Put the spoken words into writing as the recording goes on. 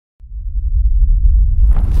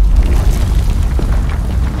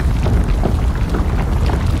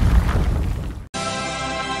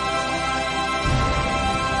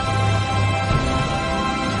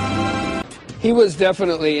He was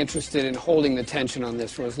definitely interested in holding the tension on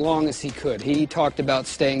this for as long as he could. He talked about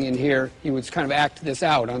staying in here. He would kind of act this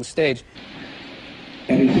out on stage.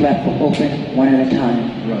 Every flap will open one at a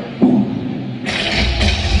time. Right. Boom.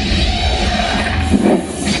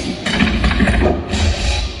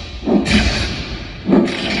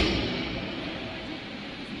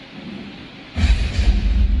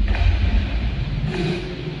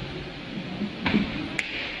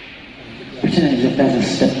 Pretend as if that's a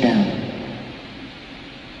step down.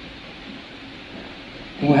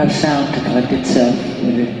 It will have sound to collect itself,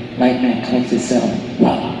 where the light man collects itself.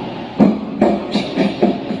 Wow.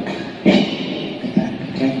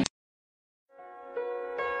 Okay?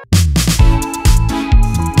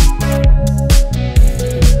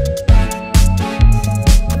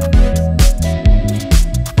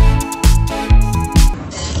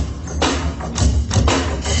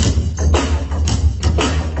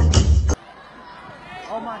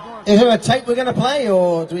 Is there a tape we're going to play,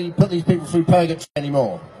 or do we put these people through purgatory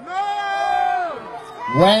anymore? No!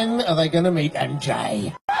 When are they going to meet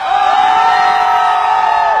MJ? That's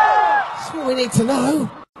what we need to know.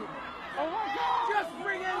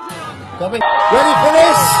 Ready for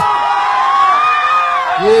this?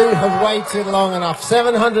 You have waited long enough.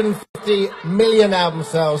 750 million album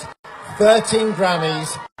sales, 13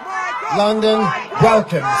 Grammys. London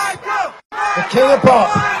welcomes the King of Pop,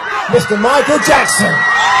 Mr. Michael Jackson.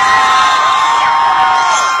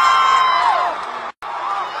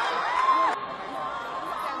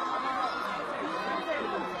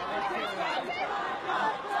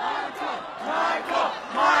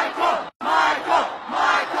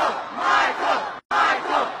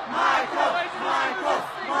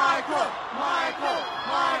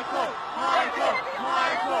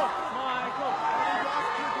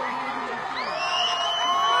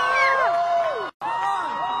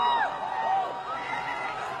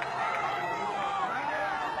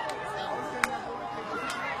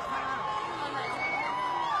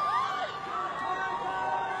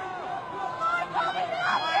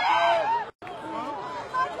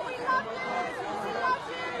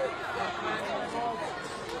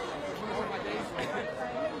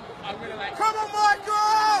 Come on,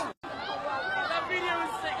 Michael! That video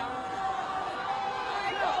is sick.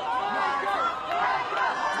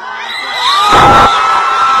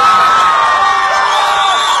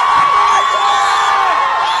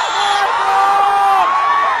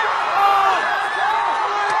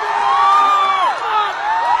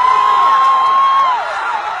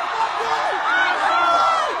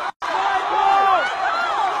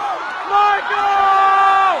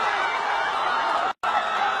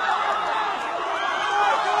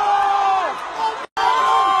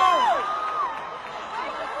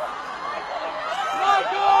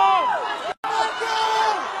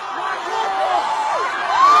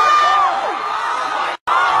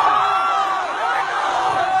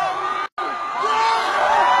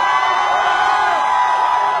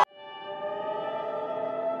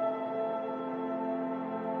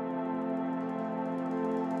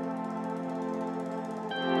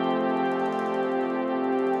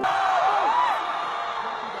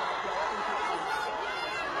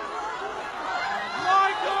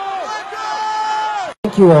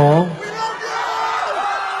 Thank you all.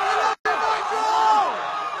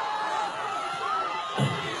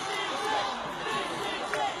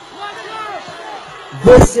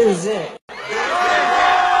 This is it.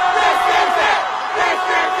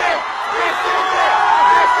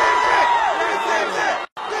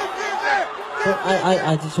 So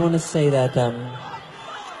I just want to say that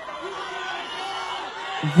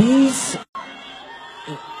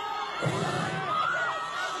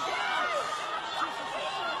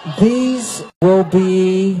these will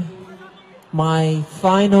be my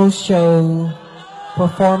final show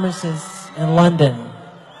performances in London.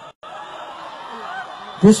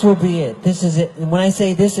 This will be it. This is it. And when I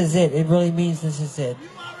say this is it, it really means this is it.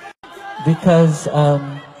 Because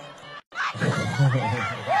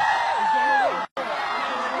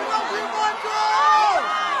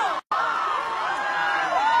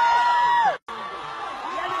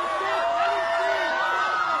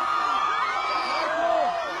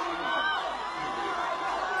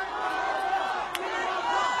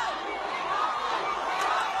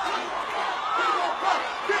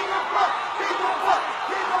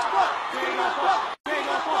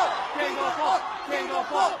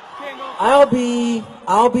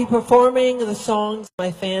I'll be performing the songs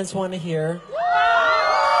my fans want to hear.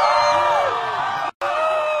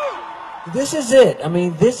 This is it. I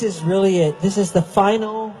mean, this is really it. This is the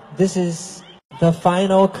final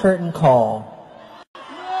curtain call.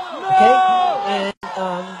 Okay?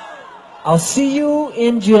 And I'll see you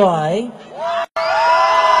in July.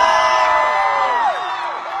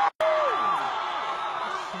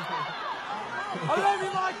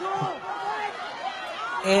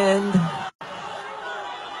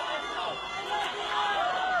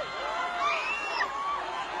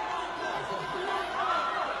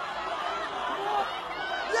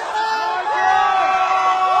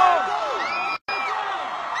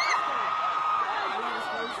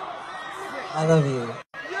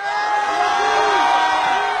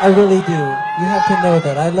 I really do. You have to know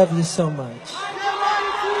that. I love you so much.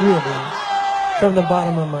 Really. From the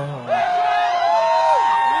bottom of my heart.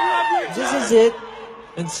 This is it.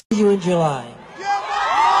 And see you in July.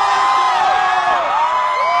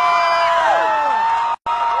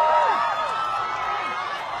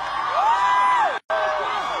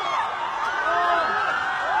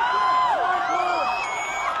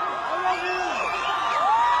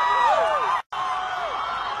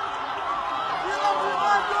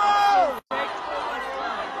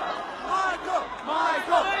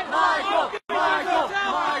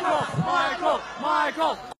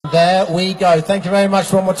 There we go. Thank you very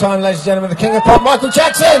much one more time, ladies and gentlemen. The King of Pop, Michael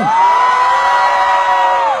Jackson!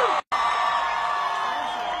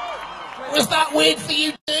 Was that weird for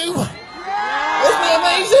you too? Wasn't it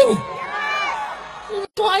amazing? It was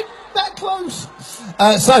like that close.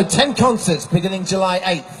 So, 10 concerts beginning July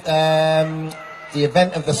 8th. The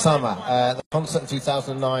event of the summer, the concert in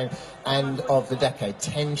 2009 and of the decade,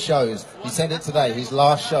 10 shows. He said it today, his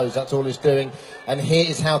last shows, that's all he's doing. And here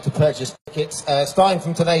is how to purchase tickets. Starting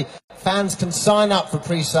from today, fans can sign up for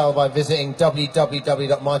pre-sale by visiting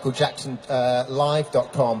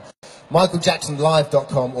www.michaeljacksonlive.com,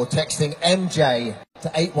 michaeljacksonlive.com, or texting MJ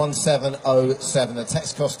to 81707. The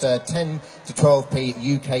text costs 10 to 12p,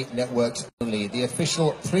 UK networks only. The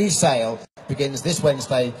official pre-sale begins this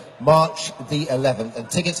Wednesday, March the 11th, and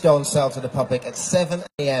tickets go on sale to the public at 7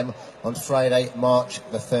 AM on Friday, March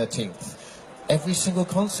the 13th. Every single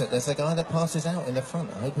concert, there's a guy that passes out in the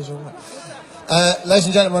front. I hope he's all right. Ladies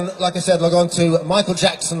and gentlemen, like I said, log on to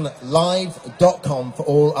michaeljacksonlive.com for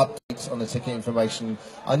all updates on the ticket information.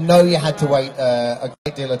 I know you had to wait a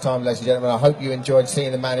great deal of time, ladies and gentlemen. I hope you enjoyed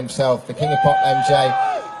seeing the man himself, the King of Pop, MJ.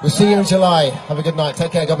 We'll see you in July. Have a good night.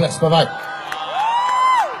 Take care. God bless. Bye-bye.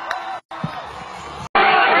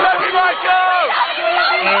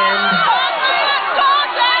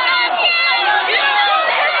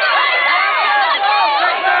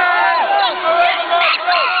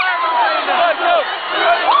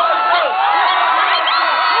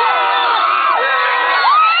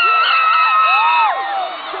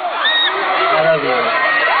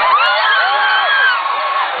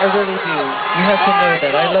 I really do. You have to know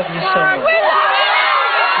that. I love you so much.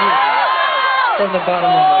 Really. From the bottom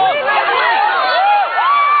of my heart.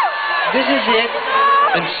 This is it,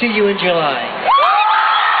 and see you in July.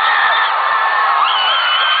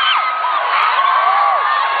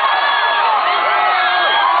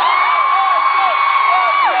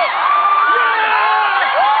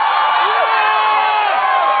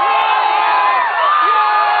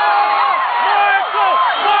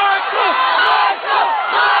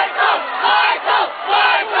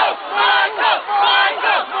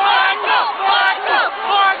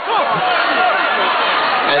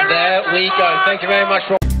 We go. Thank you very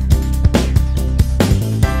much.